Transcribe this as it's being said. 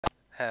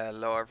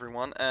Hello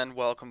everyone and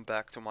welcome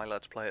back to my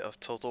Let's Play of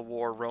Total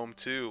War Rome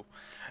 2.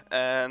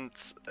 And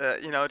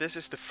this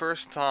is the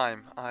first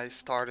time I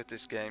started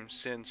this game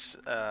since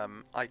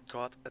I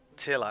got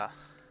Attila.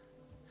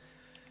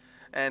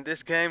 And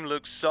this game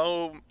looks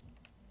so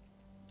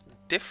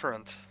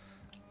different.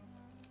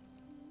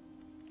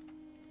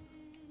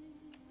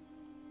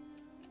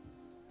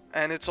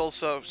 And it's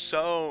also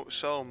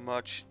so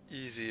much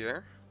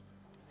easier.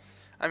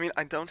 I mean,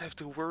 I don't have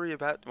to worry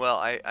about, well,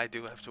 I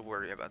do have to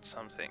worry about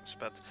some things,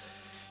 but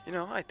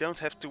I don't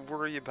have to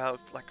worry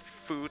about like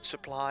food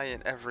supply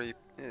in every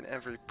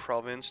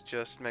province.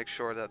 Just make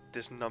sure that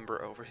this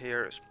number over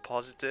here is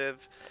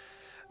positive.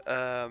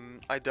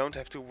 I don't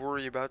have to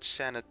worry about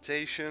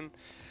sanitation.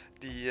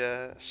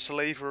 The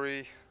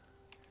slavery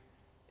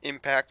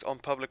impact on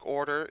public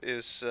order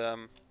is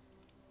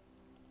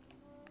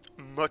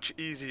much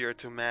easier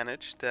to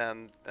manage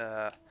than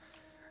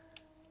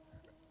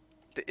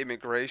the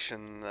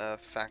immigration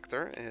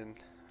factor in,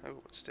 oh,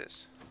 what's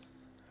this?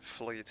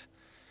 Fleet.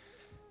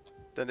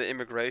 Than the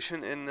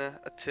immigration in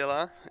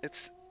Attila.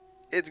 It's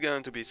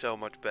going to be so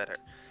much better.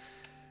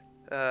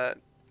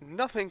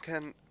 Nothing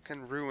can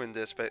ruin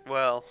this, but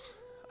well,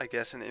 I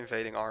guess an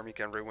invading army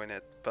can ruin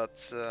it. But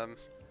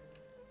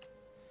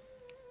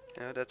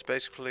that's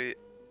basically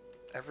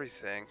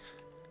everything.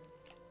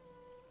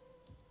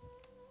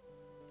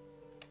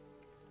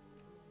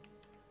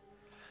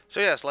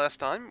 So yes, last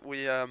time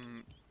we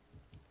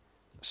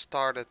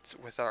started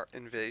with our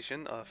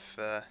invasion of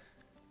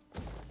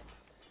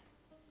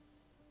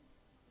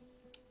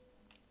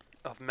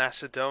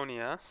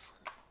Macedonia,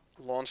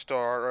 launched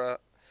our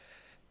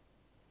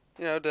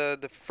made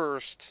the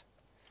first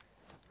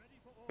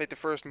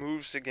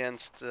moves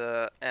against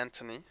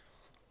Antony,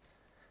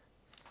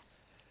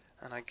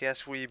 and I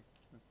guess we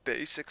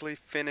basically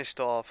finished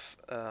off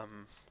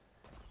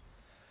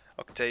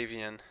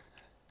Octavian.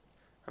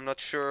 I'm not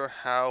sure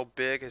how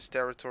big his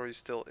territory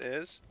still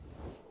is.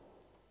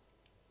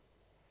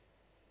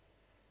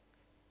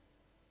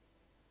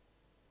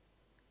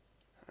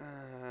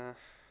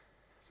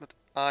 But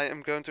I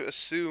am going to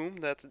assume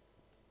that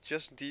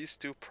just these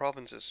two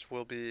provinces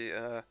will be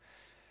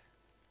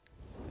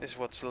is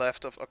what's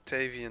left of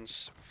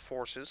Octavian's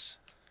forces.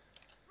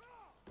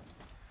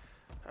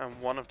 And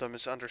one of them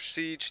is under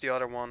siege, the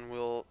other one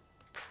will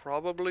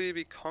probably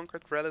be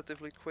conquered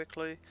relatively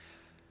quickly.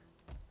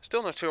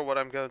 Still not sure what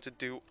I'm going to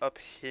do up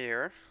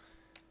here.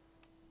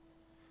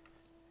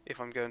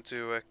 If I'm going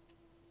to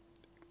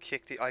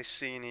kick the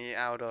Iceni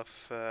out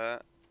of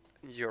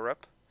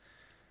Europe.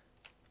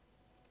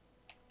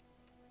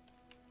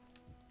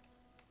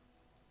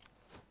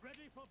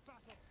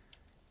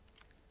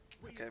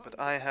 Okay, but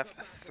I have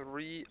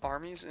 3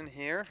 armies in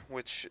here,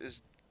 which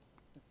is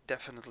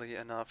definitely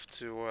enough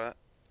to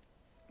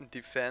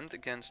defend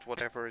against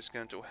whatever is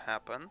going to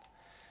happen.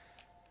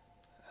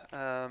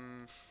 I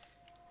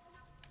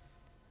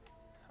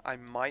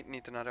might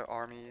need another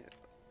army.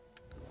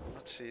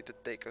 Let's see, the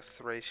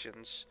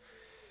Thracians.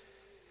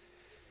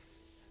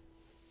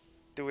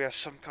 Do we have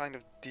some kind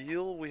of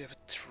deal? We have a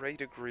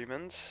trade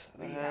agreement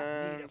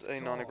and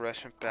a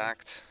non-aggression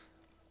pact.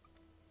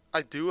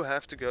 I do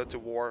have to go to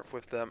war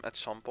with them at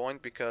some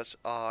point because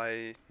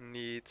I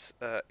need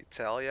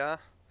Italia,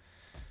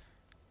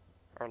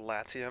 or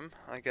Latium,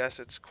 I guess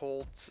it's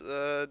called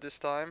this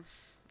time.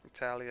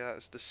 Italia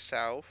is the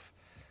south.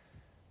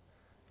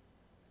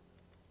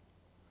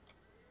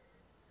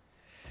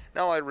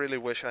 Now I really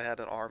wish I had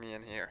an army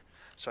in here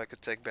so I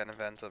could take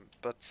Beneventum,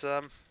 but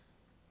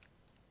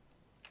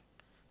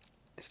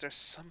is there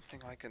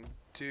something I can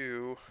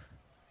do?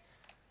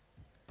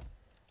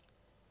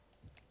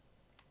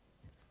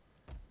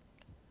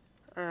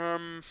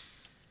 I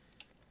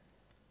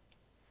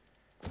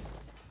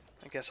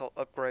guess I'll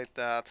upgrade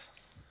that.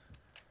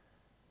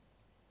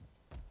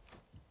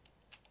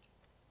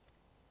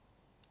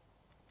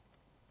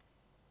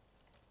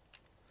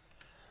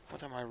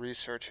 What am I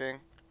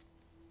researching?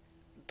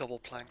 Double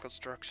plank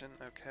construction,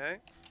 okay.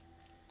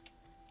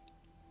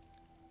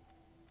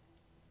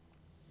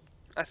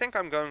 I think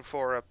I'm going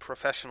for a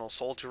professional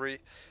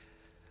soldiery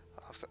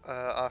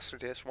after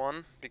this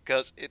one,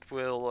 because it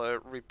will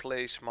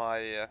replace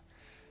my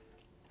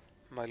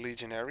my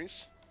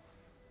legionaries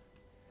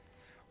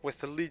with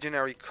the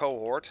legionary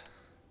cohort.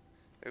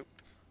 Oop.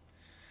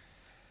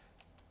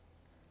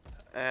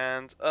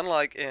 And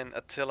unlike in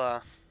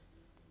Attila,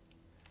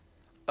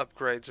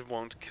 upgrades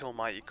won't kill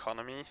my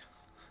economy.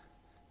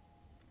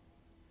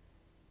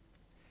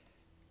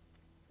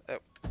 Oh,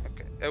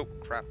 okay. Oh,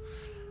 crap.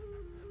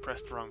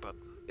 Pressed the wrong button.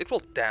 It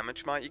will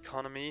damage my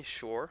economy,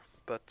 sure,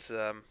 but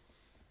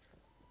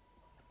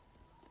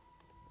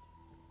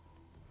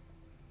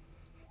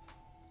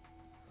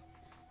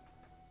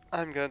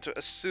I'm going to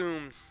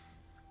assume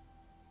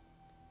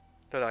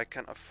that I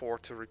can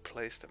afford to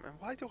replace them. And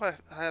why do I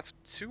have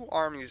 2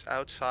 armies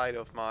outside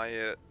of my,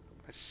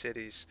 my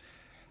cities?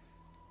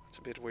 It's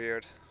a bit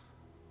weird.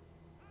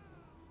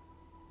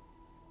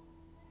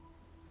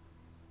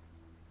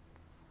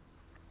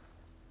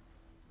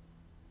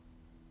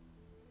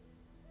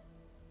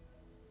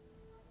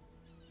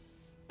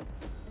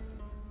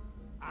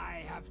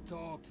 have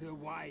talked to a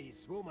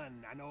wise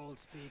woman and all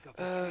speak of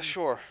the treaty.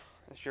 Sure.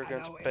 If you're I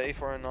going to know pay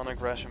for a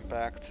non-aggression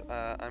pact,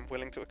 I'm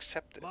willing to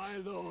accept it. My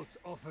lord's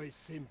offer is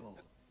simple.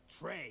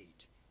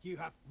 Trade. You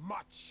have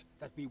much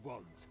that we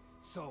want.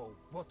 So,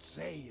 what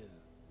say you?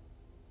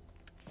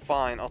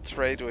 Fine, I'll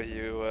trade with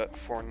you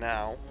for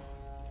now.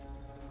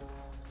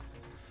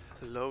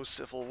 Low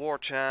civil war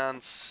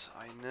chance.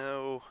 I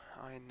know.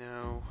 I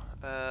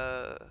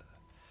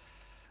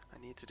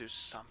need to do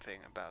something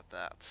about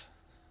that.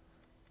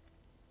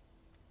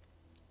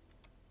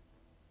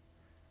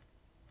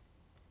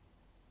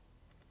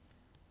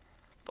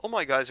 All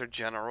my guys are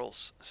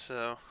generals,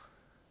 so...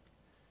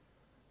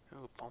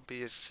 Oh,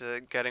 Pompey is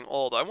getting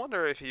old. I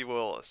wonder if he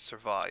will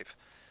survive.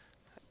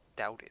 I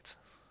doubt it.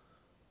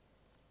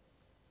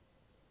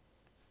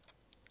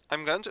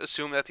 I'm going to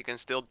assume that he can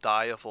still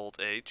die of old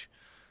age.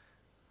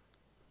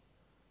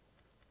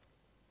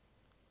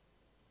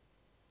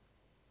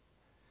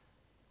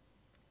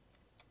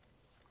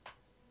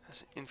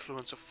 Has an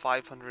influence of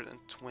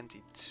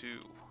 522.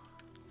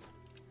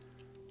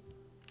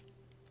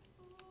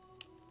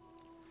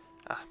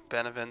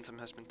 Beneventum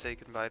has been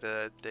taken by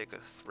the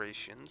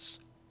Degothracians.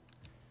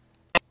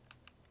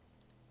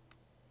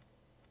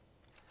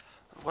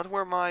 What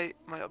were my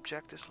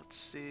objectives? Let's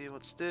see,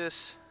 what's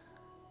this?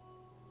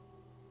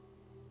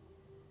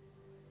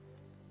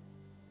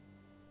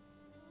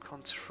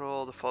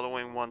 Control the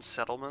following one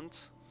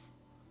settlement.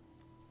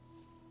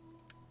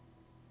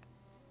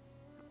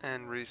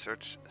 And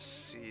research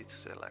seed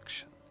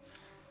selection.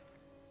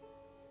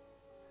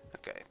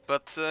 Okay,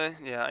 but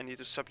yeah, I need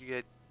to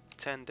subjugate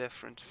 10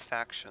 different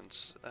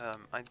factions.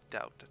 I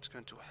doubt that's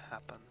going to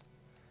happen.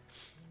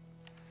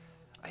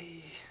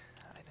 I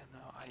don't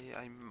know.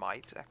 I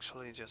might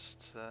actually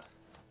just.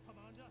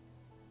 Commander,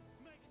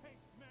 make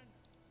haste, men.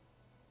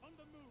 On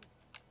the move.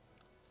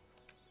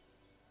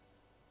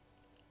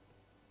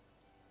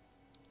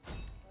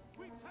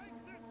 We take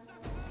this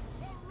settlement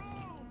for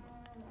Rome.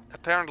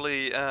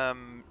 Apparently,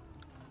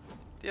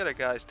 the other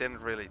guys didn't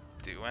really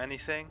do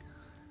anything.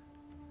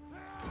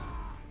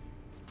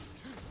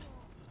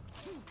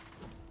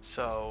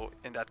 So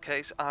in that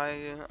case,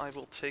 I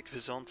will take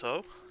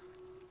Visanto.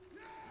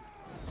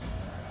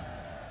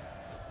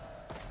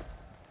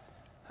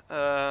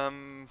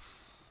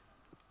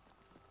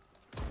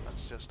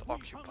 Let's just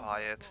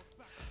occupy it.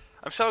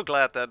 I'm so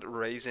glad that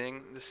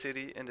raising the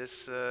city in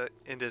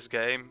this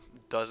game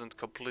doesn't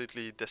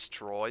completely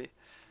destroy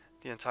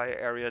the entire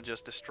area;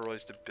 just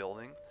destroys the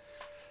building.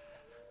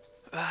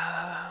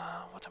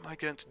 What am I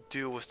going to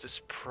do with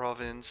this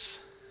province?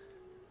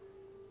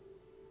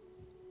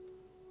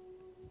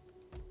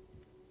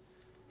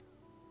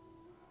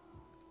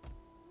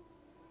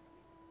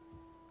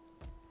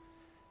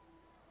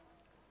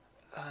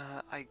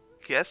 I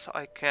guess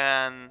I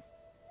can.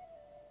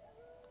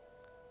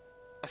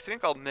 I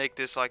think I'll make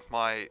this like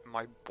my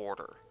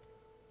border.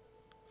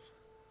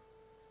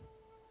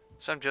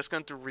 So I'm just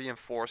going to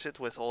reinforce it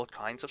with all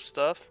kinds of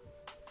stuff.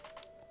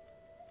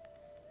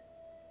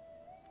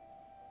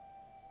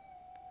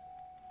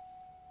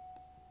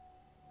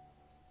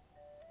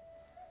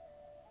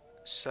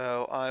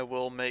 So I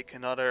will make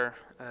another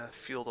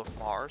field of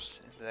Mars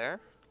in there.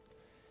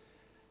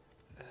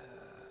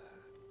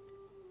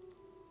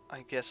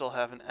 I guess I'll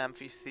have an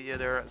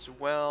amphitheater as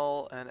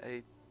well, and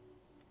a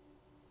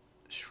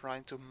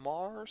shrine to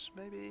Mars,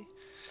 maybe?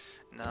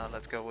 No,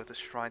 let's go with a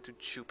shrine to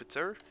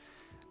Jupiter.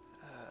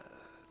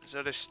 There's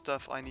other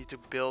stuff I need to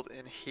build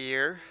in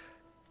here.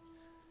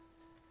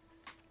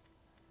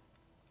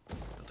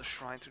 Build a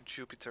shrine to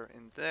Jupiter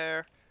in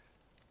there.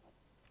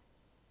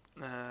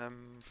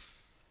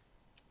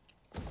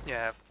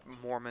 Yeah,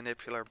 more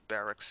manipular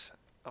barracks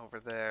over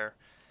there.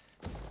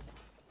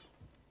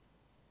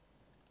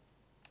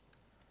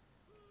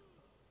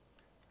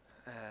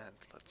 And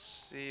let's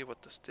see,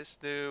 what does this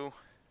do?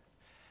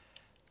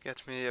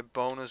 Gets me a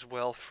bonus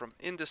wealth from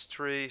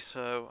industry,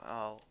 so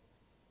I'll...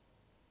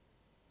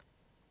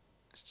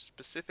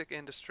 Specific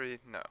industry?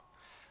 No.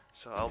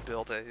 So I'll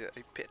build a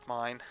pit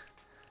mine.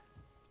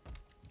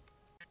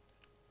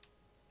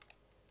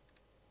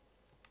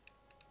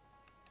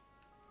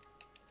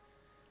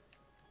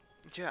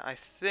 Yeah, I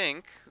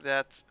think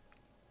that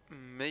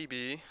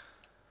maybe...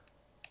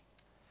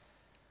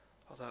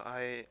 Although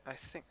I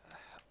think...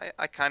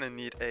 I kind of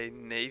need a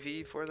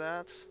navy for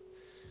that.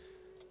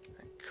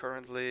 And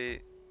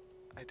currently,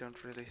 I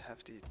don't really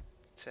have the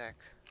tech.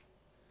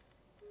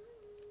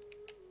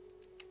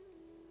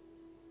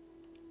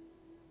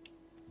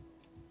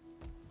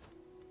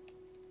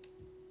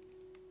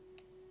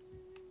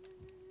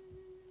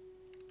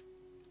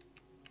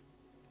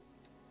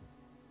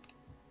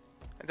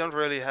 I don't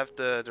really have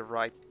the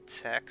right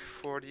tech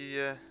for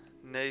the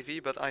navy,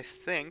 but I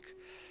think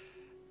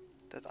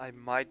that I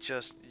might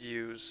just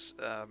use...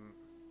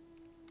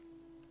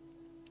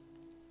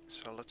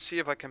 So let's see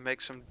if I can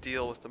make some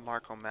deal with the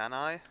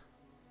Marcomanni.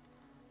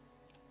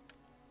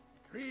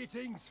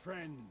 Greetings,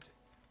 friend.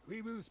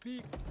 We will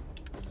speak.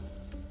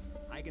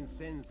 I can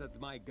sense that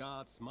my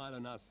gods smile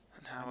on us.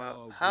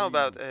 And how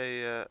about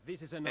a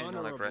this is an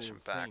non-aggression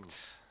honorable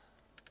pact?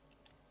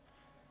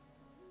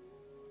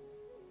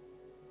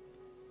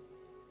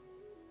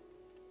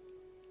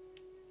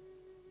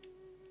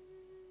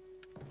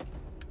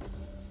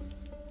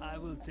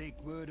 will take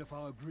word of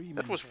our agreement.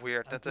 That was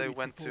weird and that put they it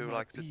went before to my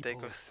like the people. They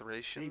will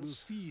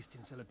decorations. feast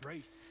and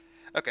celebrate.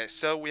 Okay,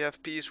 so we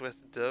have peace with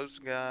those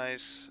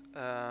guys.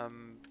 The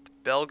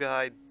Bell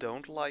guy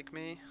don't like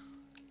me.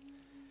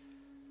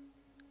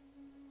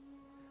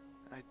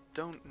 I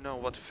don't know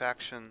what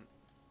faction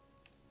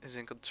is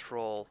in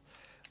control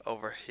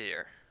over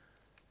here.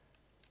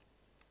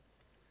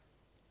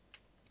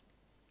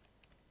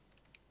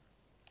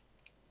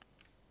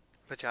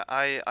 But yeah,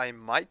 I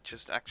might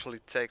just actually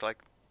take like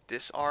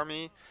this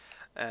army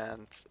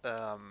and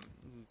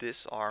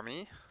this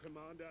army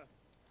Commander,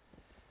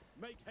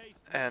 make haste,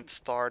 and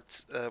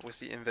start with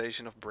the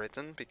invasion of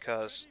Britain,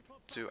 because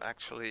to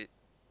actually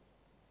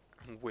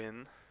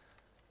win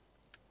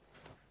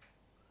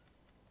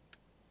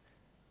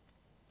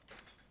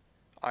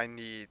I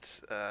need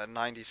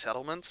 90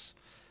 settlements,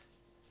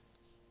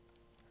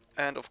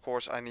 and of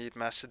course I need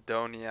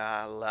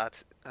Macedonia,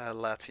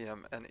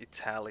 Latium and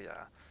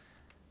Italia.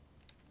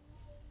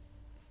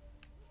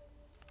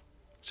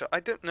 So I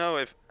don't know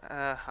if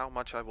how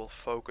much I will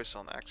focus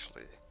on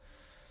actually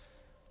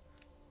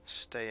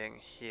staying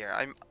here.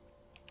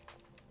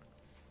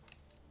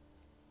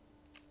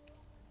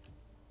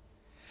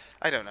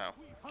 I don't know.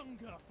 We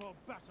hunger for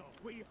battle.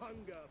 We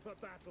hunger for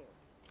battle.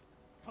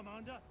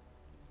 Commander?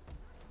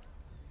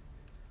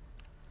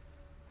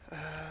 Am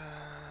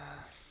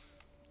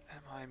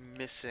I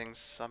missing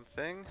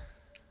something?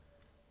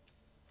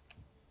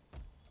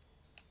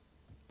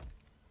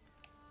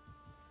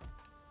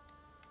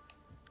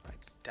 I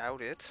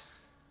doubt it.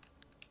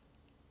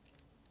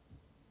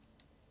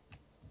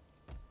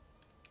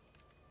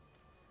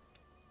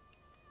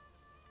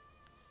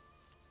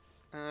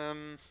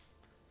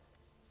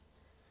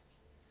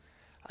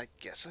 I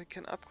guess I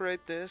can upgrade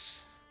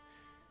this.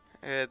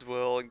 It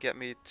will get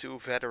me 2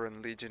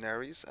 veteran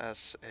legionaries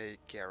as a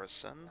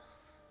garrison.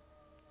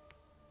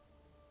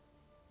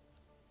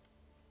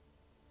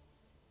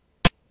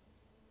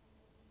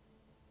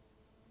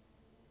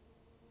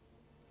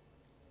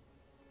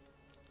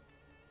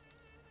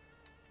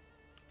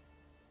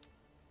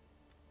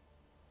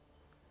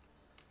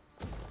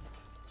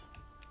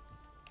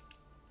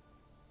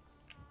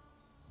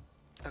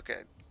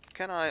 Okay,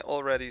 can I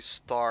already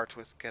start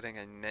with getting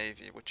a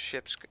navy? Which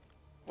ships?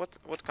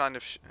 What kind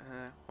of?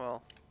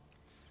 Well.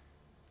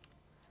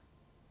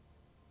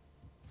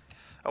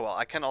 Oh well,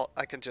 I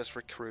can just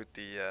recruit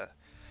the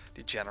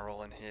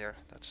general in here.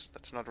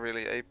 That's not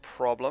really a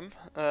problem.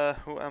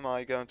 Who am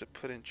I going to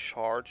put in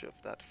charge of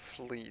that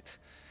fleet?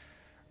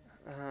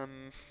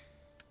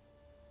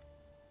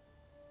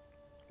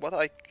 What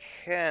I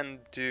can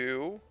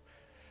do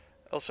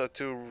also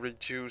to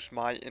reduce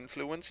my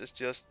influence is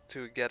just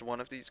to get one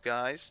of these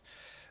guys.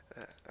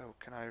 Oh,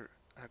 can I?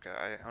 Okay,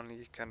 I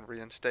only can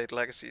reinstate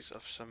legacies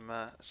of some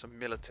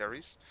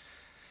militaries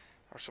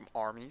or some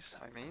armies.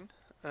 I mean.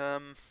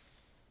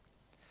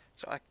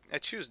 So I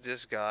choose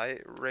this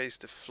guy, raise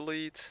the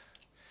fleet.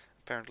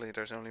 Apparently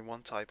there's only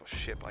one type of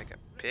ship I can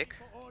pick.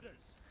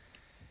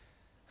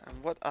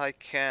 And what I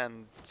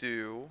can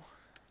do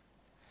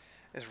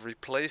is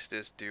replace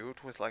this dude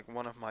with like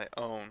one of my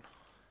own.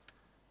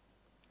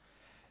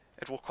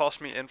 It will cost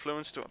me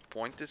influence to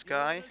appoint this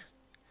guy,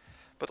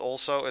 but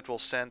also it will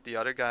send the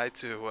other guy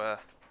to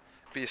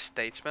be a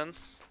statesman.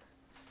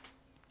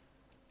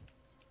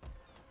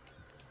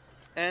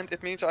 And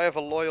it means I have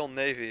a loyal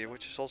navy,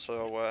 which is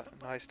also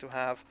nice to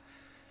have.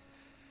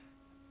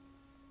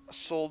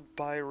 Assault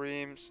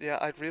biremes. Yeah,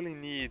 I really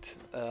need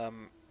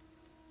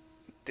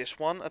this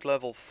one at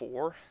level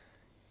 4,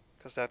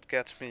 because that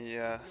gets me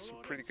some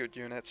pretty good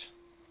units.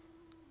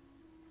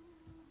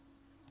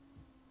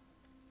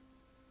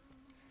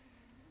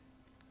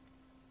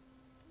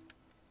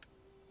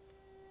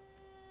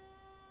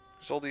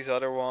 There's all these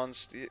other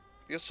ones.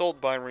 The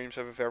assault biremes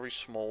have a very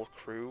small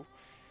crew,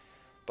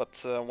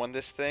 but when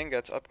this thing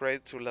gets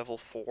upgraded to level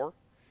 4,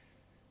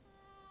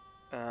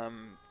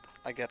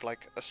 I get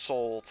like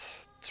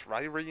assault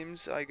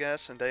triremes, I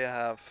guess, and they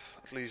have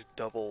at least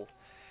double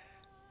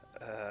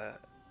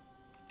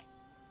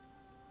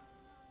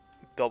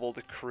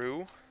the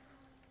crew.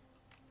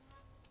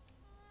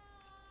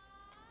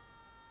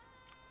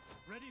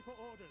 Ready for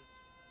orders.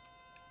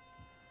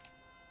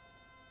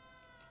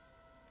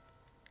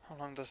 How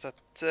long does that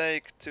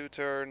take? 2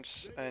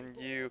 turns, and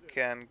you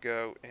can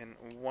go in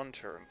 1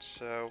 turn.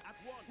 So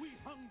We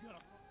hunger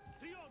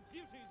to your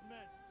duties,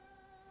 men.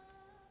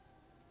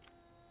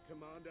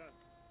 Commander.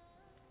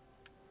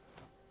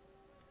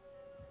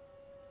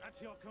 At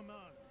your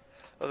command.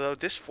 although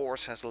this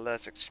force has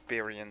less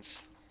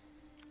experience.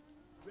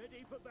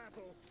 Ready for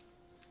battle.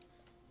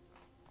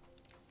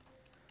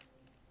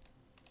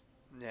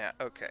 Yeah,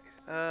 okay.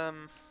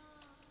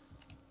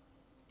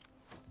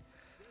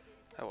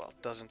 Oh well,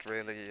 doesn't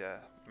really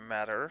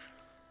matter.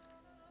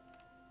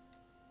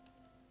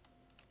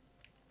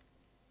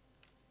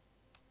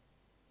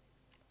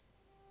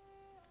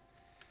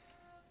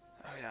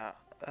 Oh yeah.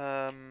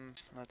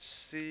 Let's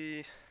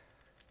see.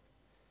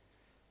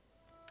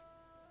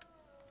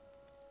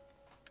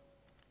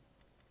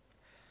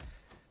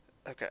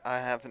 Okay, I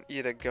have an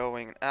edict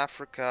going in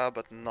Africa,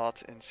 but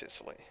not in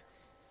Sicily.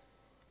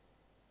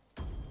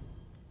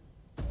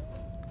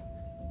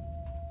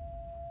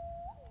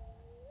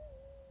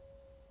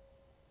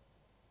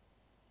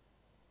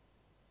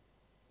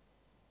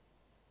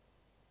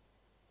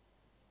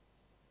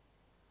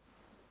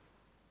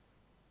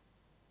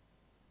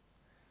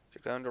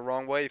 You're going the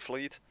wrong way,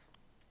 fleet.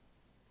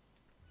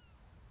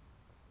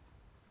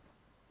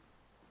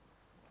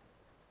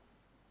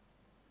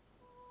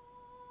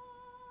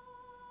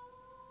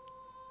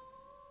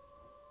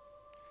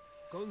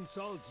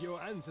 Consult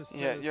your ancestors.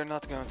 Yeah, you're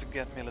not going to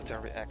get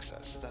military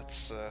access.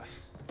 That's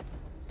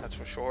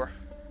for sure.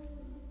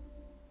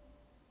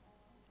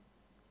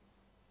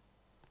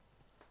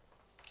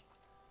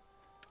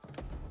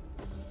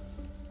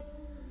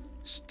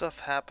 Stuff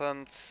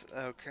happened.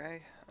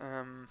 Okay.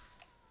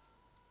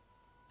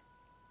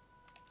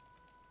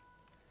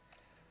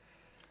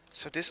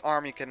 So this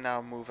army can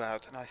now move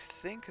out, and I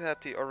think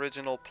that the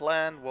original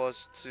plan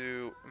was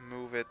to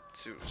move it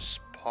to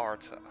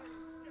Sparta.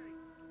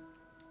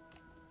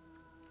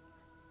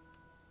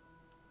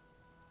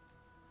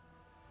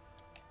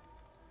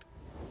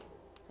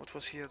 What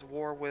was he at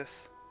war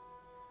with?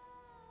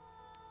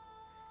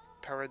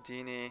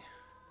 Paradini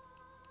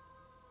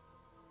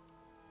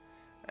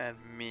and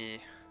me.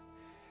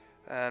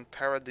 And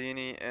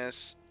Paradini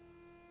is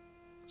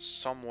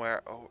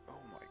somewhere. Oh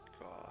my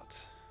god.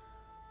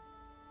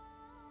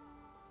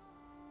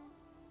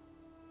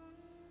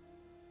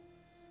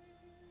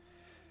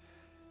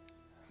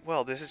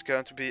 Well, this is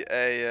going to be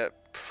a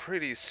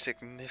pretty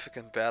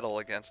significant battle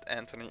against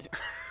Antony.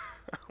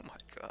 Oh my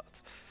god.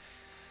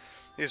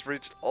 He's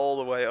reached all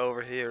the way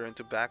over here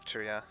into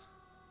Bactria.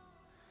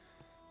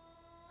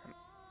 And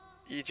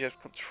Egypt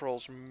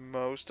controls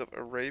most of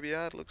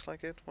Arabia, it looks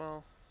like it.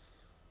 Well,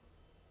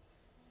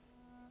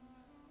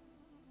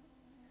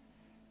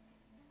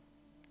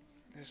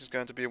 this is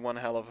going to be one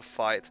hell of a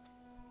fight.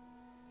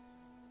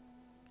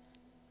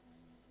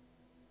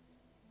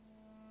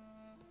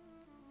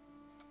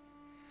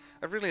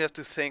 I really have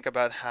to think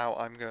about how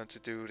I'm going to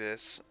do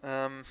this.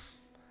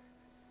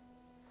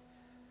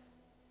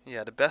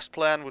 Yeah, the best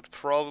plan would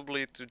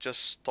probably to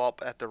just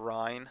stop at the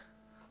Rhine.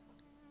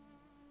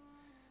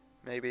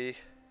 Maybe.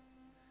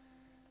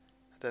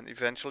 Then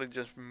eventually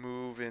just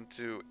move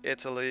into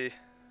Italy.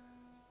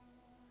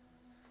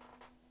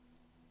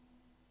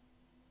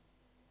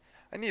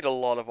 I need a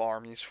lot of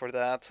armies for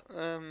that.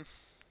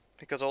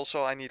 Because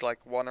also I need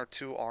like 1 or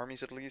 2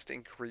 armies at least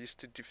in Greece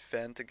to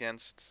defend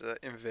against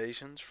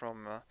invasions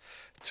from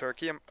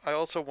Turkey. I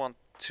also want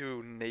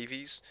 2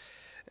 navies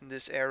in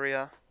this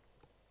area,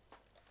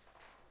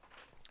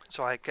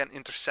 so I can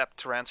intercept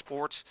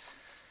transports.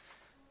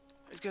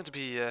 It's going to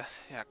be yeah,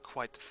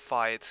 quite the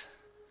fight.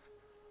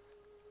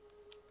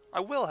 I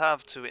will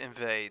have to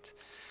invade.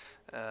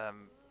 I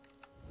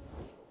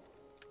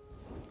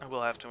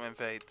will have to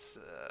invade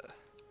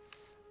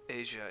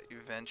Asia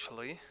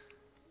eventually.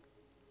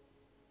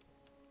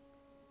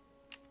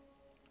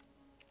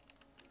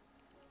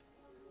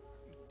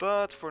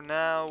 But for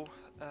now,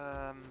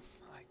 I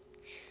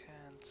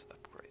can't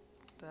upgrade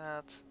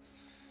that.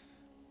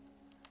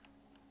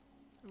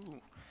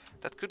 Ooh,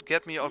 that could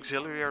get me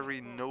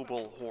auxiliary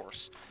noble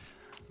horse,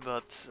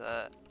 but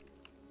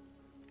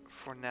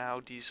for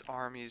now these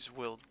armies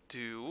will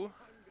do.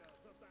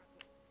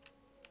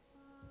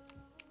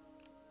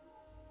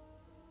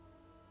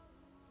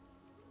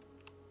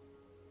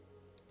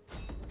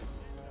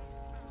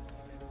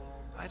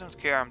 I don't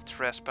care, I'm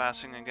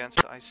trespassing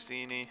against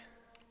Iceni.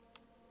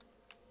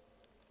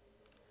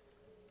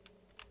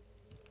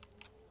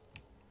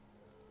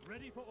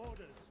 Ready for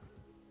orders.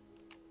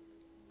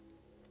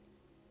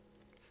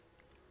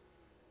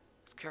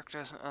 Character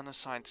has an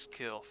unassigned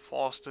skill.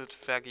 Faustus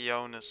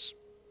Vagionis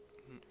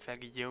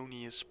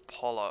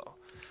Polo.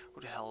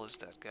 Who the hell is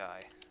that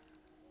guy?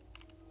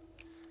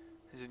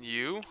 Is it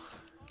you?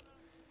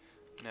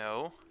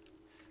 No.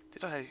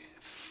 Did I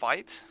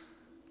fight?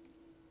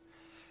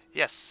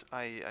 Yes,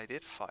 I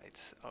did fight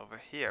over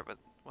here, but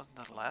wasn't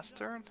that last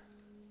turn?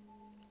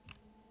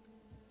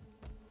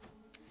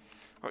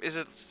 Or is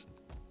it...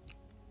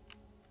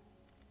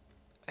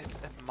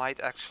 It might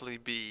actually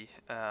be...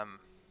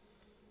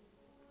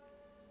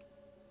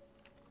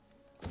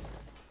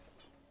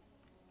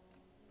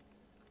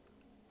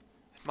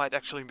 It might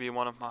actually be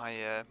one of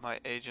my my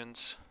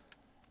agents.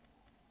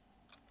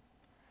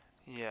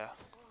 Yeah.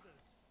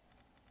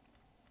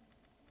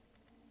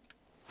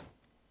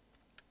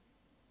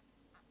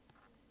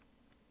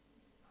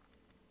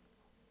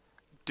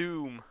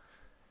 Doom.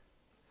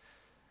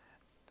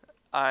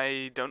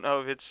 I don't know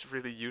if it's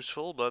really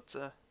useful, but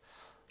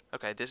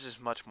okay, this is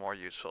much more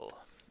useful.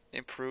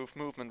 Improved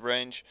movement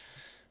range.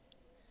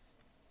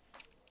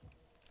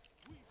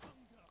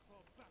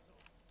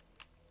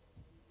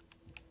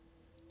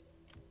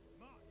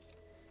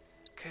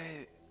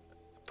 Okay,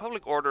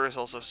 public order is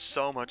also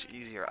so much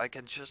easier. I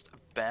can just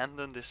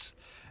abandon this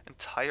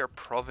entire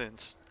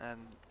province and,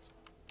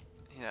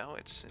 you know,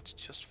 it's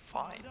just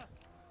fine.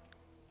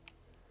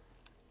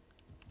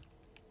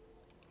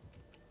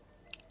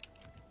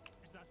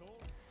 Is that all?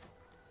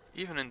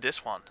 Even in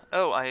this one.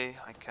 Oh, I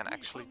can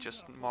actually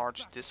just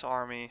march this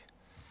army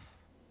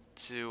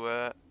to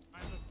I'm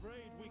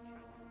afraid we can.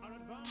 Our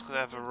advance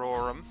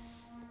Treverorum.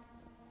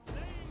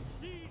 laying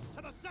siege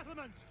to the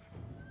settlement.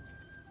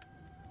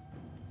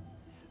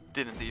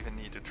 Didn't even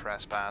need to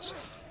trespass.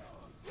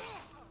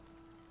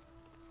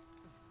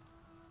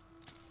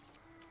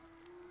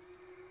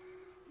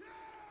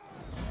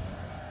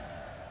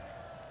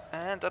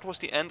 And that was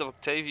the end of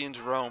Octavian's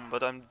Rome,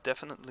 but I'm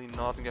definitely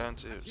not going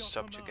to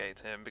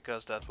subjugate him,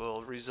 because that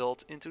will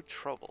result into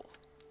trouble.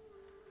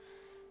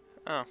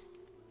 Oh.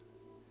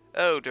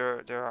 Oh,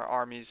 there are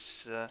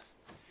armies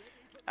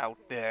out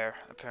there,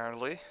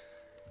 apparently.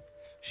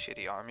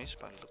 Shitty armies,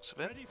 by the looks of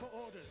it. Ready for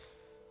orders.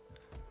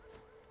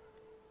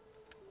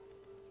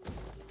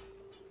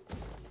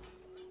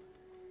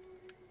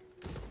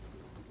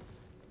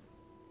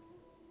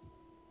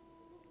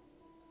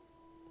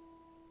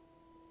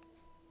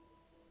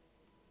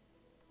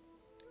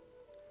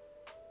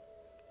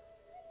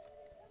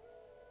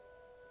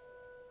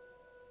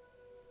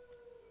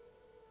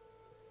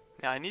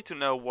 Yeah, I need to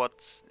know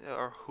what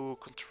or who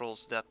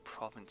controls that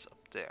province up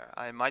there.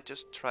 I might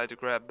just try to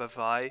grab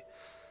Bavai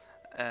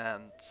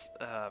and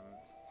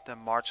then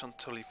march on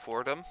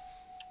Tullyfordum.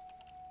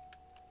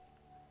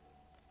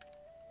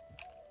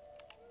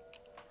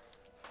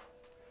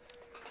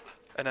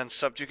 And then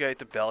subjugate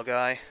the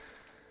Belgae.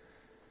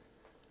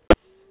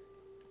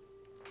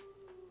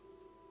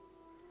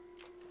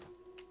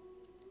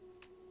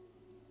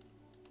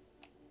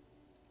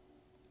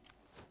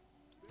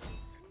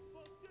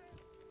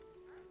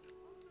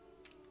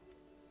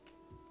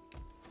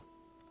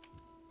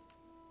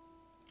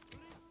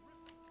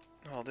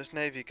 Well, this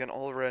navy can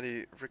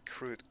already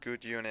recruit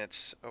good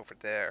units over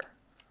there.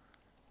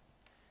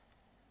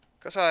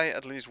 Because I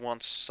at least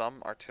want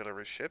some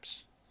artillery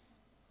ships.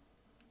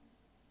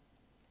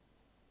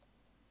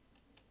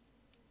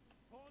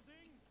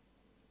 Pausing.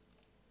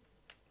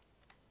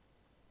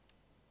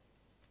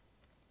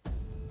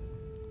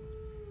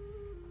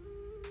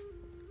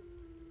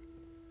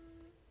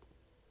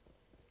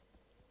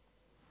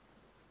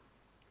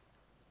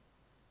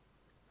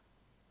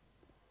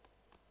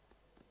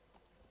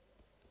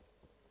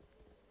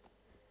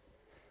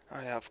 Oh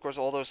yeah, of course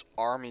all those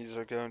armies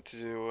are going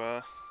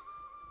to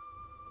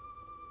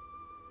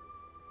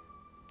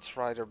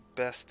try their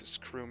best to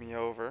screw me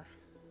over.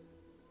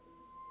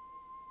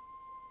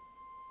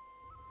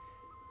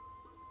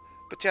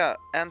 But yeah,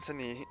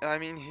 Antony, I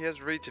mean, he has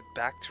reached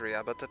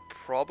Bactria, but that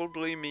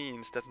probably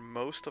means that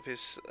most of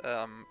his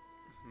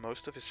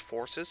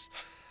forces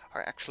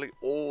are actually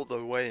all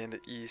the way in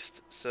the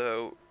east.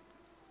 So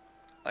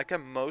I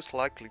can most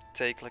likely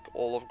take like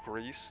all of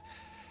Greece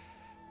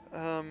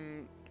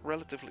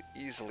relatively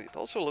easily. It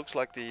also looks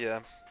like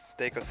the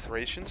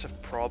Decothracians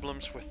have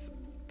problems with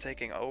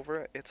taking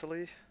over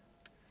Italy.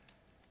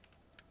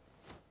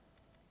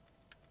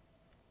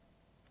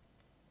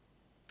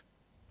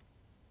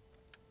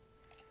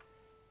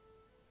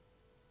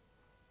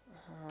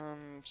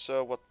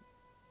 So what?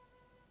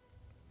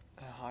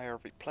 A higher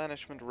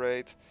replenishment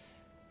rate.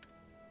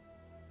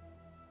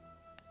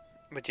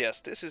 But yes,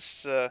 this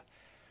is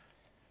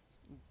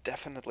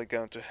definitely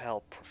going to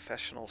help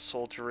professional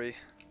soldiery,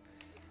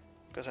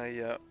 because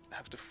I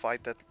have to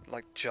fight that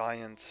like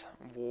giant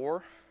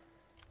war.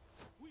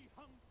 We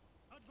hunt.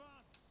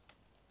 Advance.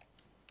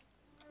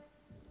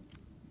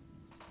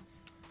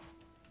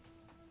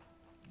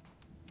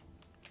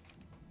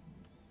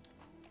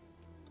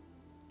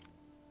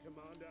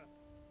 Commander.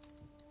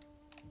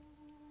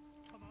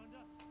 Commander.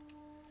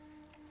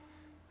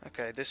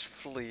 Okay, this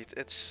fleet,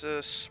 it's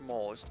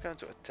small. It's going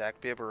to attack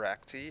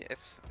Biberacti.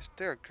 If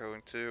they're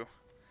going to,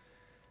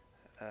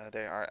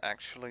 they are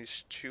actually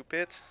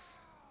stupid.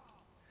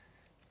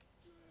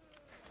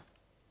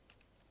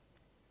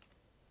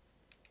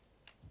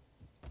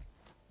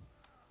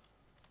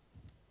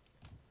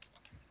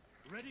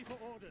 Ready for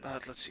orders.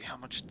 But let's see, how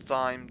much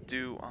time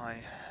do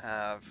I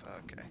have?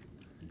 Okay,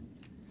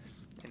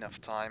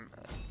 enough time.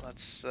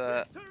 Let's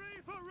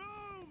Victory for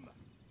Rome.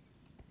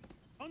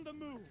 On the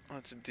move.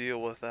 let's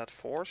deal with that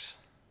force.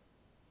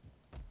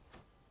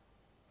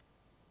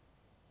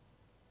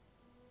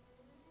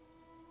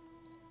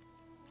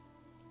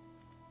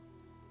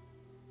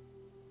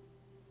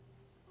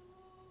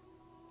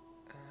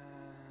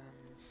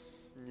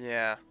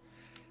 Yeah,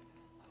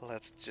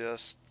 let's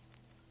just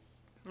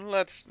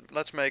let's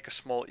make a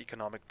small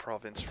economic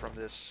province from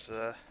this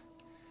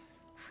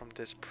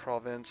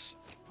province.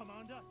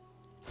 Commander.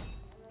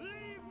 Leave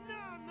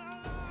none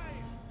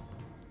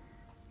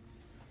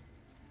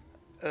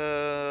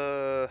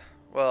alive.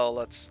 Well,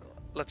 let's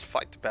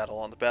fight the battle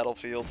on the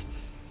battlefield.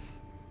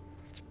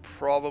 It's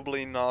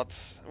probably not,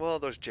 well,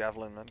 those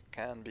javelin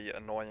can be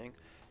annoying.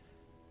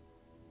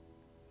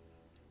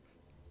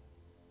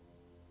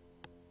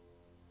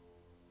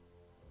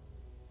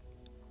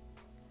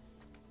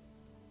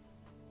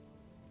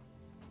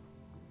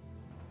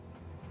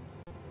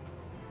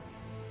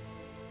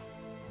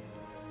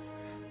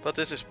 But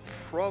this is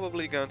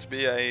probably going to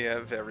be a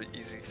very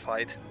easy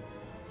fight.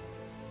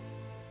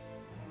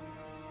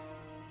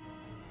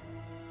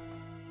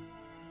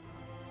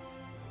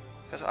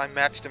 I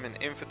matched them in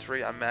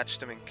infantry, I matched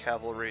them in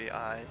cavalry,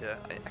 I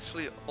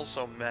actually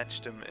also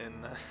matched them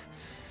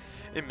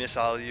in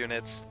missile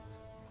units.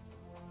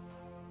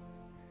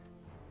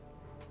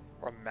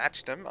 Or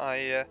matched them,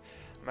 I'm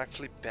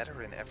actually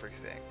better in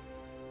everything.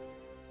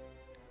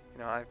 You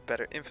know, I have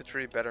better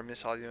infantry, better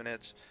missile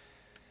units.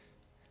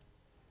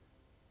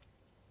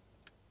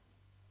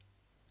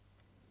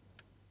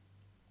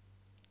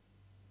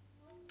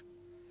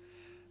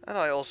 And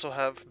I also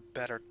have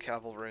better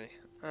cavalry.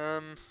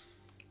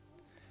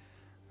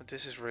 But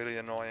this is really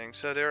annoying.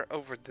 So they're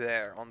over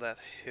there on that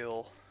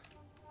hill.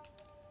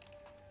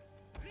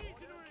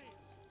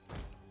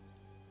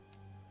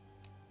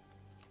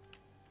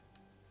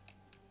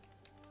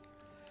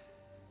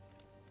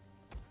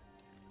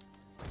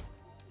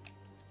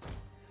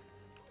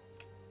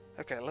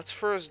 Okay, let's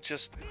first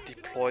just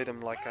deploy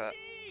them like a,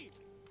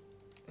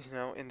 you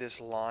know, in this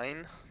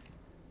line.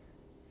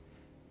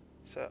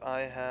 So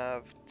I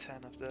have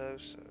 10 of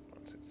those. So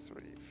 1, 2,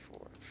 3, 4,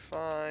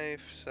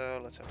 5.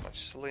 So let's have my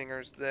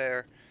slingers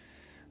there.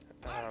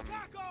 Have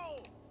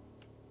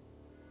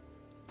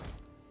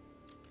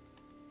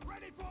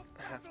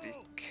the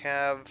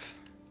cav.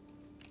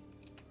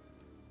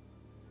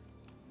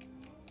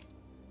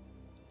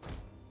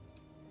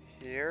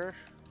 Here.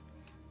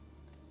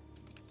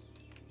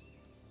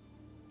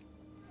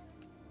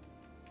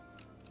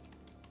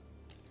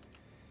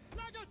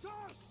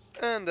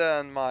 And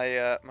then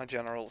my my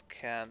general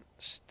can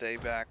stay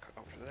back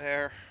over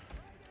there.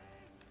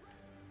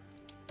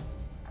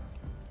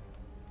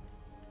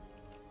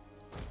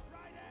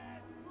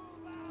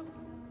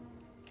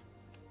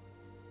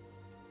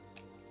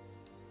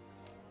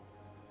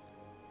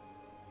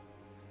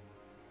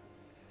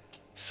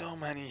 So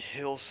many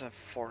hills and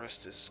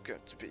forests is going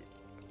to be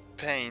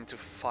pain to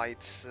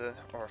fight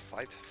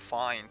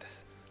find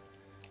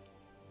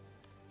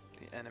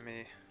the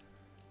enemy.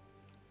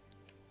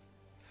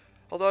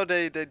 Although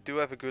they do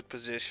have a good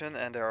position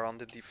and they're on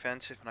the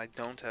defensive and I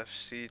don't have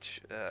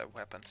siege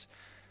weapons.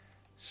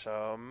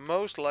 So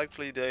most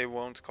likely they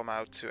won't come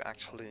out to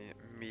actually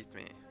meet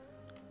me.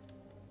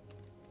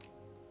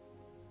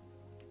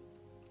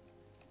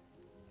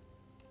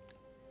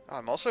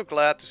 I'm also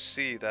glad to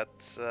see that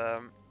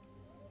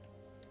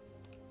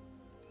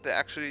they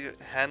actually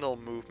handle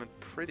movement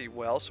pretty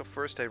well. So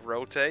first they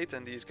rotate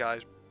and these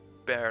guys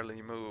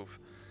barely move.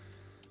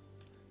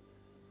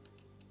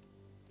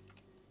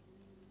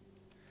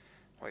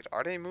 Wait,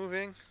 are they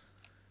moving?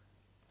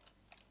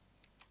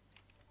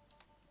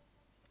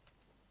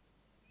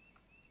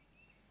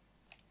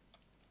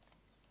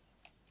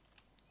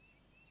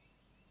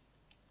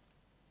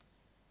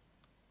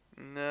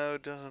 No,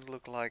 doesn't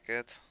look like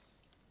it.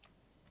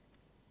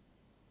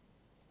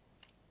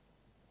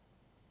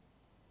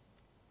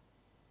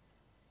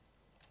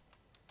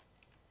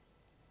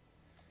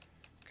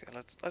 Okay,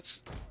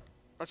 let's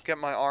get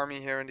my army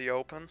here in the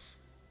open.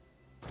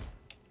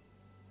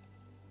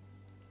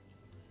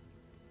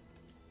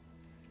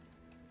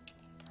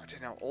 Are they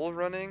now all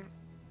running?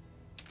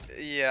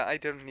 Yeah, I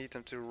don't need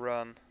them to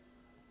run.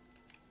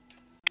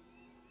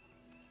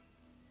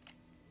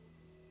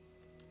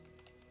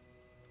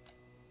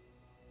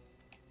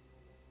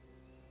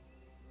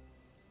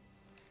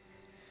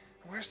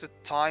 Where's the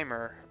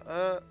timer?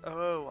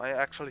 Oh, I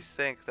actually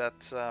think that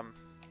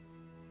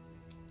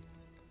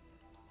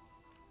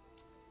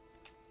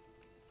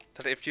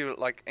that if you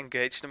like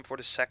engage them for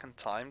the second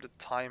time, the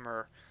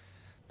timer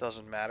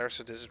doesn't matter.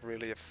 So this is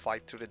really a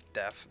fight to the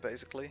death,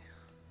 basically.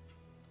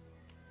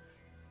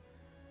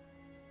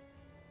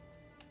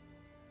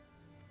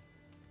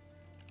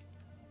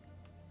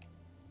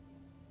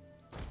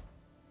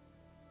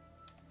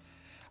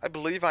 I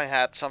believe I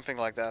had something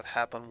like that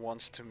happen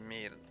once to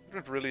me. It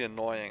was really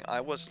annoying. I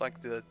was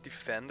like the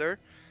defender,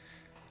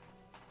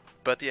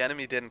 but the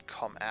enemy didn't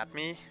come at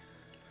me.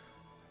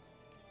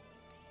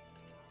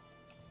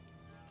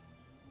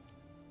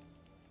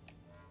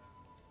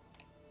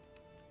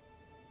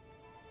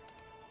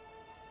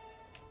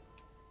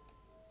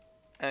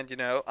 And you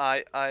know,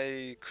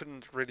 I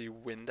couldn't really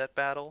win that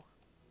battle.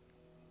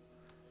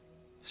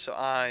 So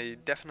I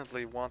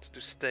definitely wanted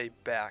to stay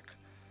back.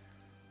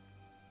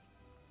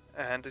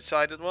 And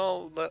decided,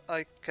 well,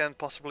 I can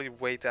possibly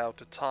wait out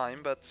the time,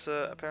 but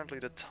apparently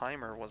the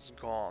timer was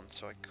gone,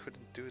 so I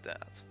couldn't do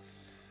that.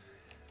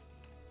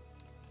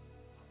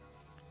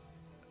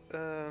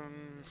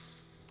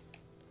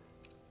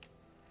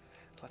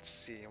 Let's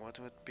see, what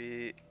would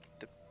be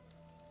the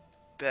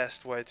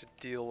best way to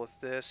deal with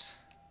this?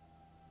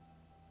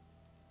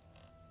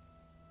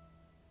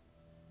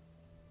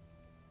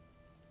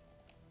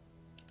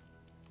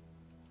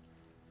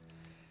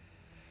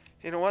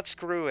 You know what,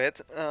 screw it.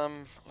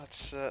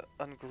 Let's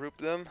ungroup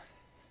them.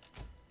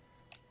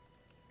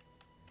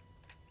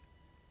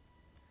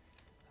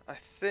 I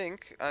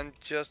think I'm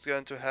just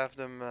going to have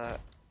them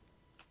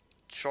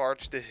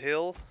charge the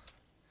hill.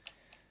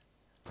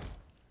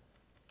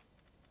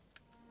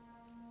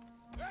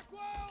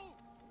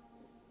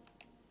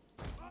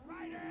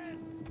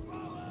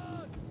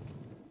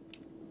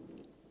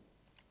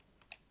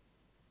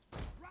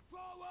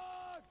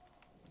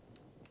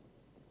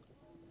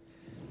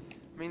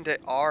 mean, they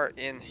are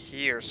in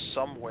here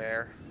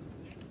somewhere.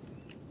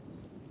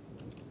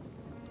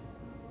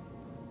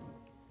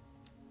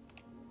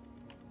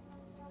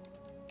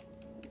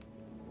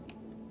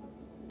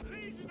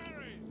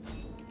 Legionaries!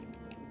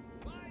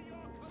 By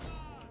your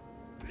command!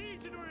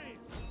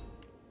 Legionaries!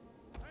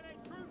 Allied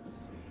troops!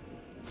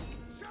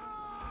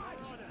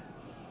 Charge! Your orders!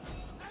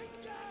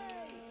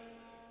 Engage!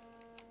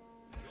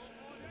 Your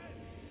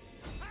orders!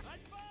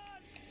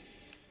 Advance!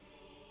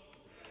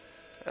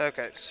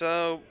 Okay,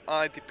 so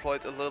I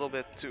deployed a little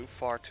bit too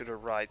far to the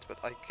right, but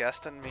I guess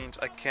that means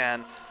I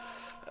can,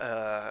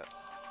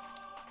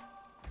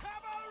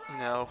 you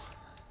know,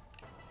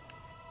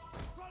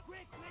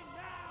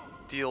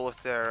 deal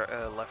with their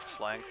left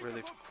flank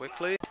really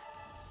quickly.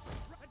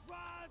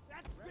 Advance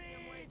at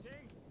speed!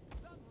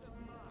 Sons of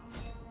Mars!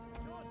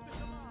 Yours to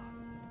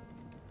command!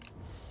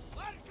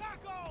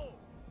 Arcaco!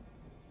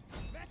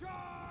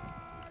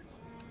 Charge!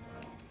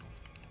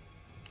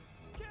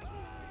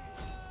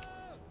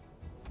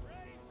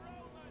 Brave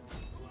Romans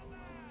to a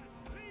man!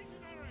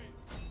 Legionaries!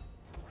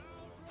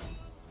 Proud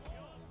Romans,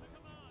 yours to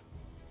command!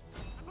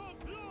 For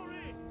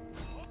glory!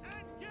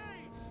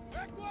 Engage!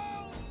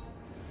 Equal!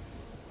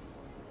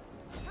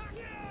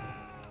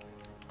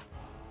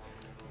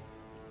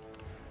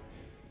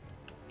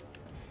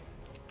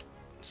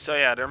 So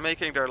yeah, they're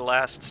making their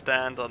last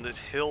stand on this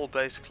hill,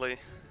 basically.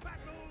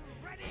 Battle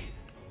ready!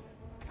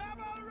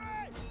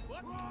 Cavalry!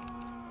 Romans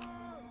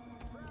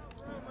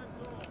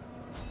all!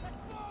 Head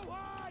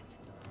forward!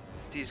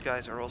 These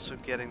guys are also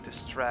getting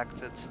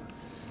distracted. At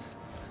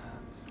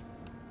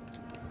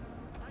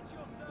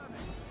your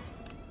service!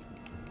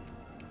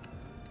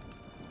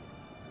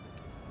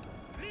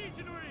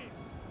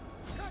 Legionaries!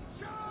 Cut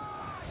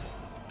charge!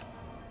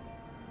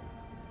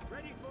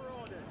 Ready for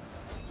orders!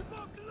 To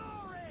for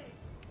glory!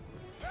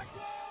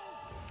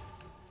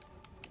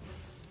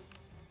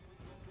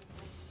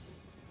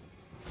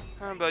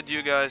 How about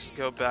you guys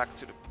go back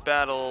to the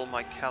battle?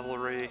 My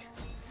cavalry,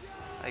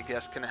 I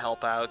guess, can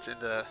help out in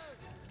the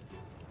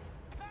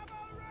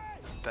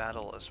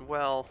battle as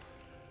well.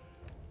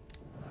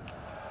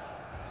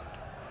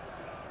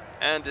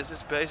 And this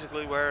is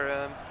basically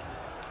where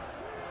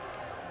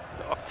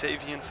the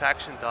Octavian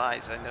faction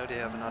dies. I know they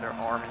have another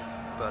army,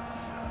 but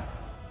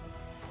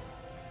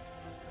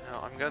no,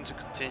 I'm going to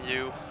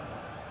continue.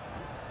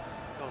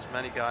 Kill as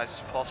many guys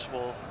as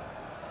possible.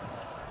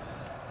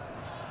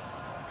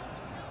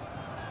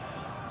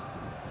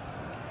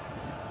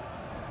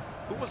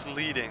 Who was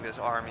leading this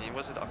army?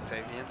 Was it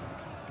Octavian?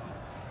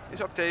 Is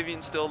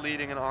Octavian still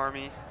leading an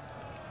army?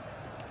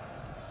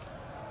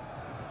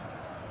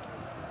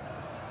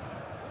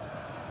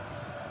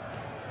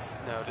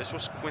 No, this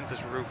was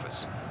Quintus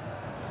Rufus.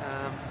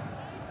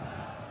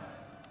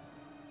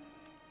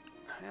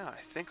 Yeah, I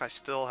think I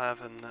still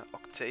have an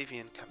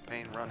Octavian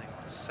campaign running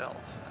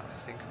myself, now I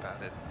think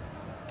about it.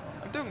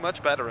 I'm doing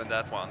much better in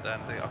that one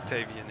than the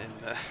Octavian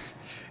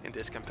in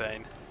this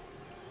campaign.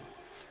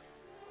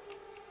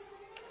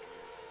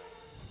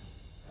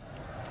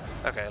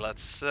 Okay,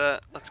 let's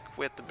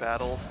quit the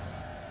battle.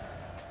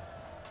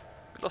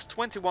 We lost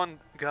 21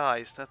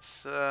 guys.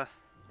 That's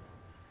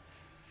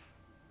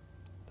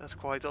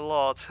quite a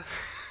lot.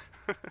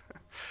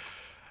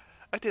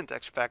 I didn't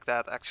expect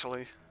that,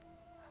 actually.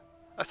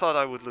 I thought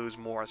I would lose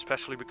more,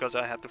 especially because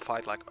I had to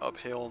fight like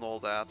uphill and all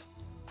that.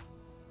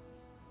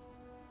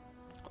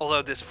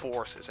 Although this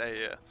force is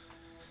a,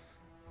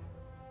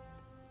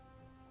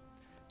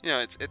 you know,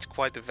 it's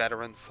quite a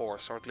veteran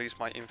force, or at least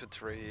my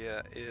infantry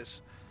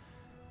is.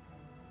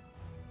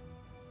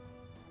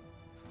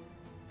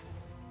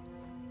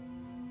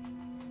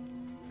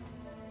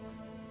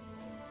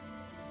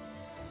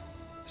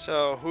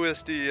 So who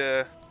is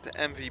the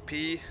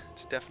MVP?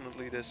 It's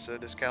definitely this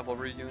this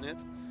cavalry unit.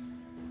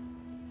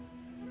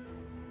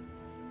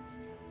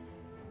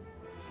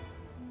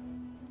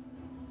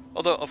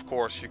 Although of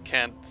course you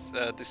can't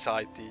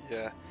decide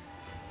the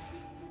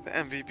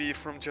MVP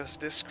from just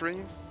this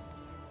screen.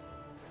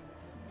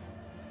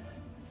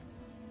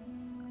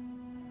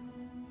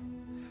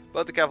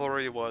 But the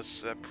cavalry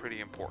was pretty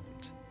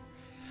important.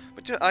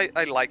 But you know,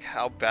 I like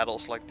how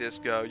battles like this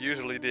go.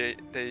 Usually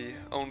they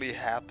only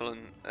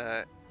happen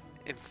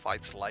in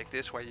fights like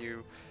this, where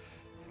you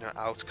know,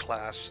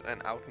 outclass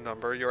and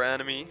outnumber your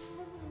enemy.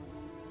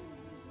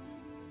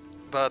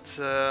 But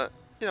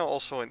you know,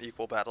 also in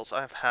equal battles,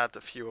 I've had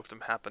a few of them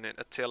happen in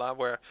Attila,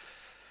 where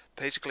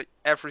basically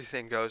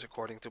everything goes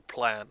according to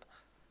plan.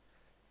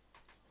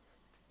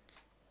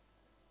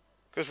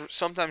 Because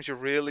sometimes you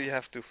really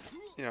have to,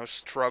 you know,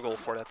 struggle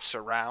for that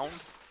surround.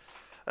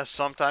 And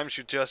sometimes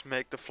you just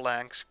make the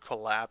flanks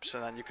collapse,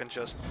 and then you can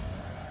just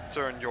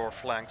turn your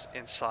flanks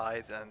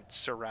inside and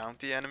surround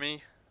the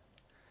enemy.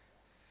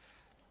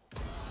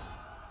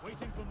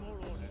 Waiting for more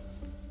orders.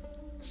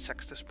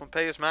 Sextus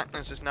Pompey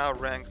Magnus is now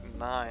ranked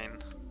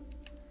 9.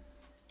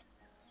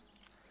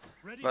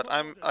 But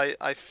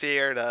I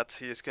fear that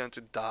he is going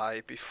to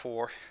die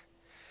before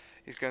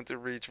he's going to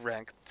reach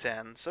rank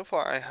 10. So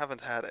far I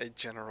haven't had a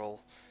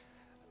general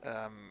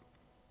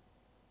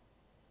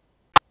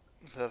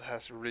that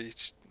has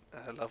reached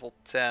level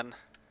 10.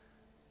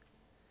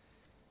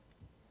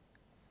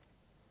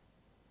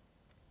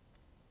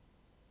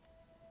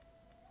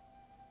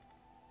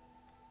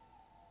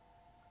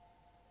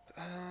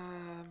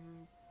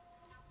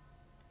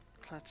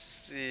 let's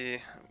see.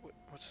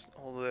 What's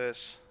all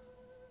this?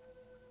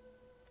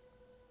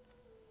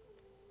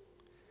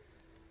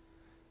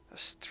 A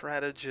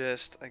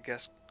strategist, I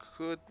guess,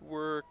 could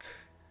work.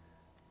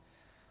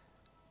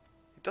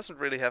 He doesn't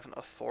really have an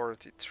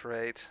authority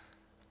trait.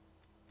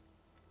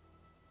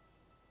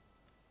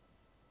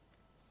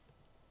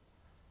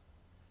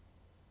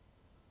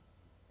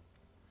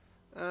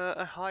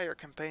 A higher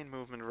campaign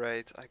movement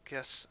rate, I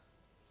guess,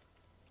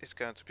 is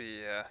going to be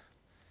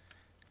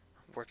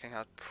working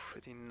out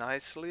pretty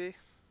nicely.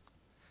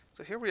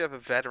 So here we have a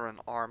veteran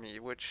army,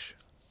 which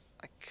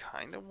I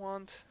kind of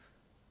want.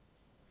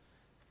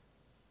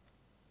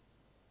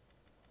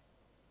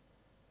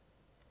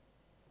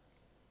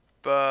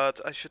 But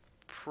I should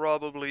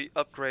probably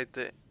upgrade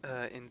the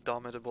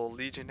Indomitable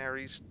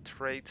Legionaries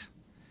trait.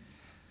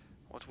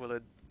 What will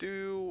it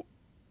do?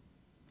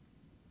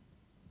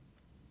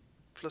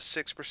 Plus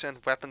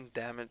 6% weapon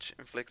damage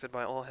inflicted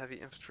by all heavy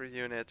infantry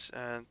units,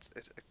 and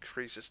it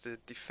increases the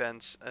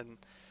defense and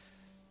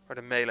or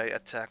the melee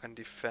attack and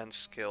defense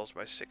skills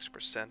by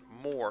 6%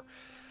 more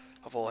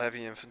of all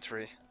heavy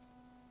infantry.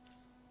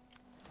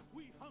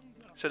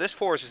 So this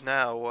force is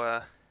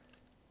now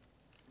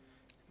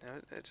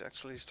it's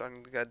actually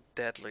starting to get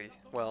deadly.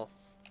 Well,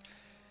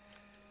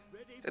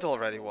 it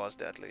already was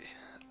deadly.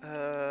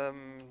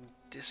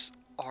 This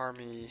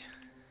army.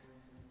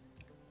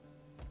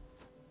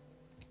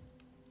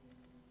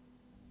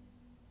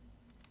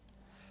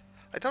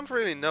 I don't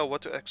really know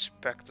what to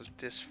expect of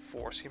this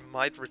force. He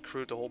might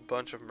recruit a whole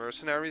bunch of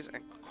mercenaries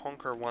and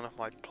conquer one of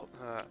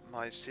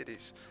my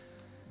cities.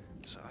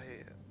 So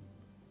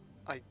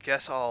I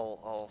guess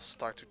I'll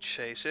start to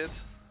chase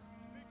it.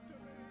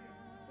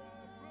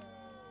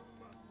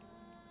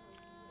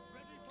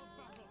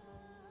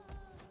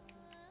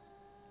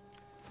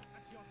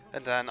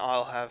 And then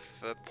I'll have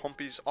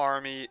Pompey's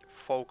army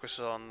focus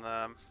on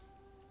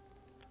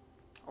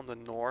the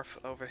north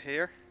over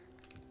here.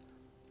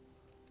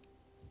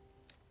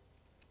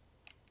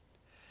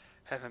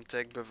 Have him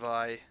take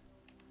Bavai.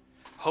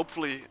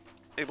 Hopefully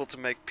able to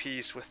make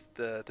peace with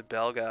the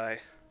Belgae.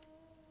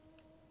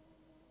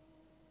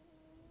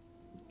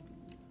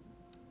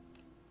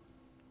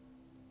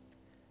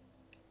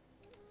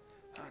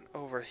 And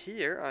over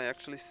here I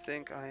actually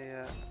think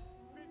I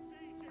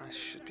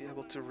should be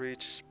able to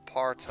reach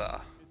Sparta.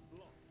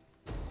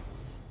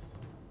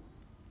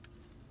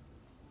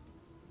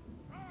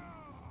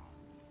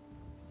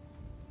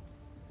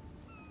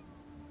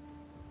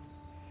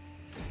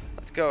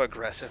 Let's go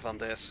aggressive on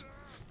this.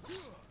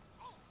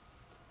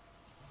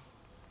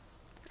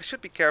 I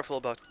should be careful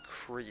about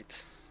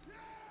Crete.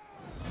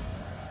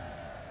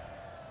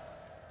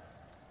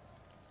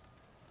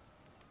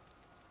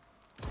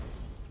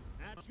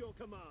 At your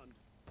command.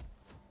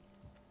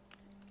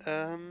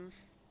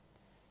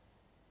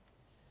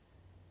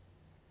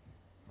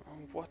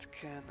 What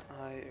can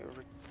I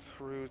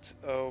recruit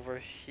over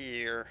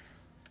here?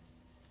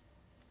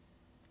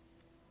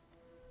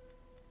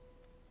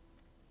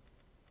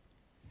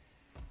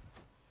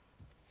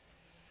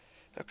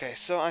 Okay,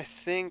 so I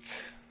think,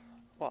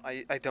 well,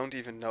 I don't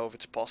even know if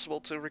it's possible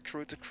to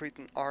recruit the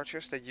Cretan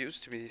archers. They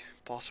used to be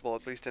possible,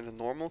 at least in the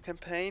normal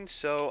campaign,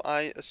 so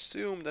I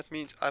assume that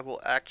means I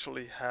will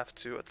actually have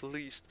to at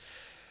least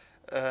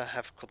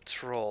have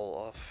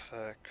control of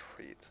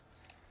Crete.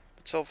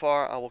 But so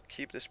far I will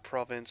keep this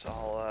province.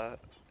 I'll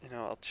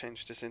I'll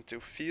change this into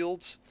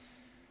fields.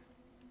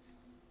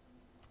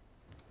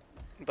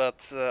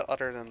 But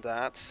other than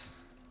that,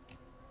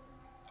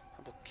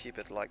 I will keep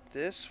it like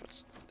this.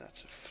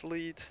 That's a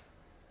fleet.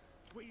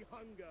 We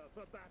hunger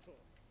for battle.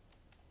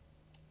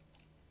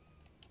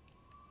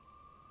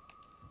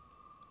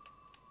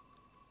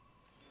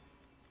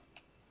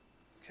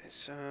 Okay,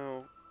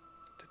 so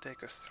the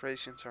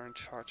Decothracians are in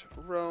charge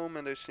of Rome,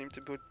 and they seem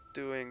to be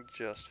doing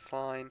just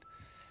fine.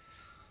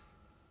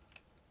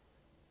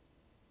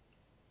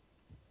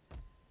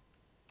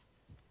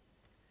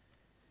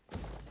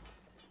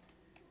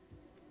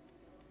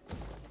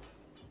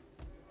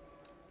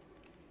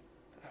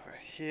 Over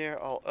here,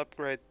 I'll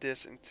upgrade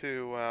this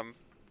into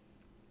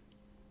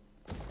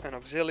an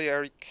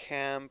auxiliary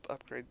camp,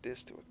 upgrade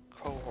this to a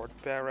cohort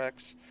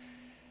barracks.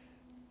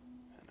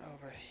 And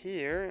over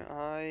here,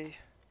 I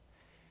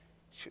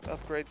should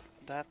upgrade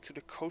that to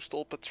the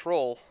coastal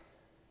patrol.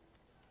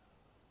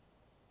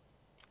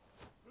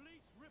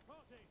 Fleet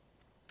reporting.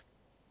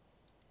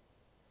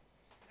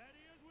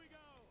 Steady as we go.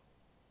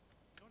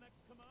 Your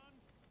next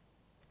command.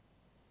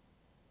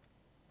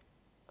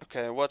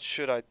 Okay, what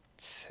should I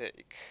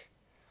take?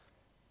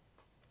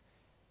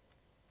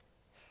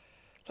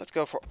 Let's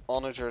go for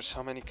onagers.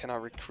 How many can I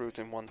recruit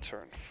in one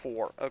turn?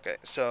 4. Okay,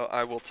 so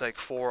I will take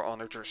 4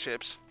 onager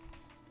ships.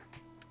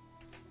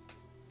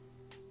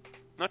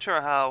 Not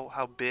sure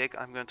how big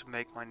I'm going to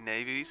make my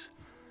navies.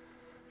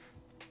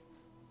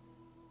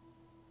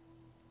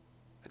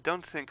 I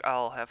don't think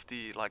I'll have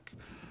the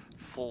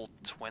full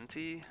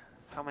 20.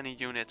 How many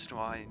units do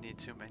I need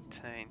to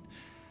maintain?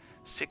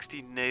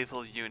 60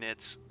 naval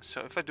units.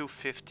 So if I do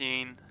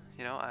 15,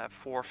 I have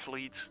 4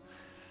 fleets.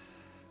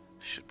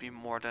 Should be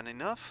more than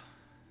enough.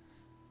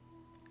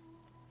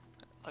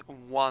 like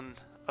 1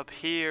 up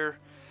here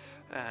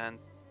and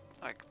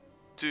like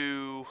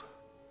 2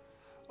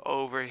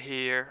 over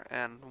here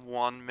and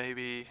 1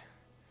 maybe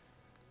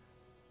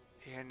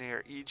here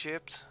near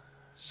Egypt,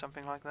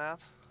 something like that.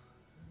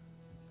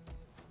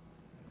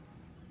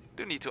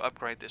 Do need to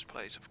upgrade this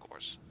place, of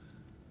course.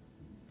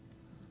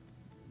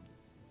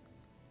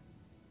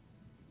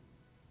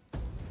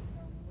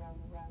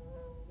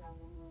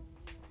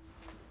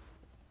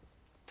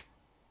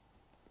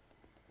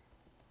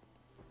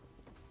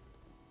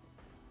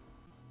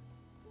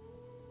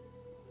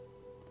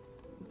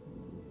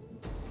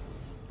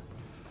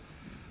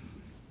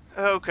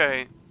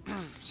 Okay,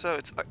 so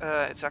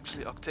it's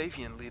actually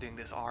Octavian leading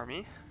this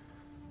army,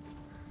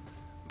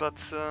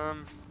 but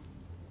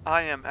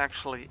I am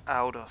actually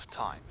out of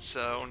time.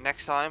 So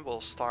next time we'll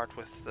start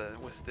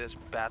with this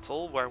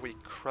battle where we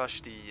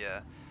crush the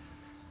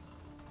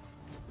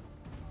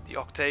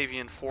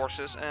Octavian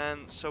forces,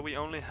 and so we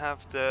only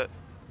have the,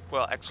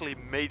 well, actually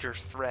major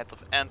threat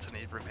of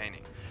Antony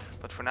remaining.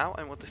 But for now,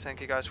 I want to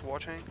thank you guys for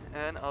watching,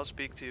 and I'll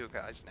speak to you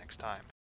guys next time.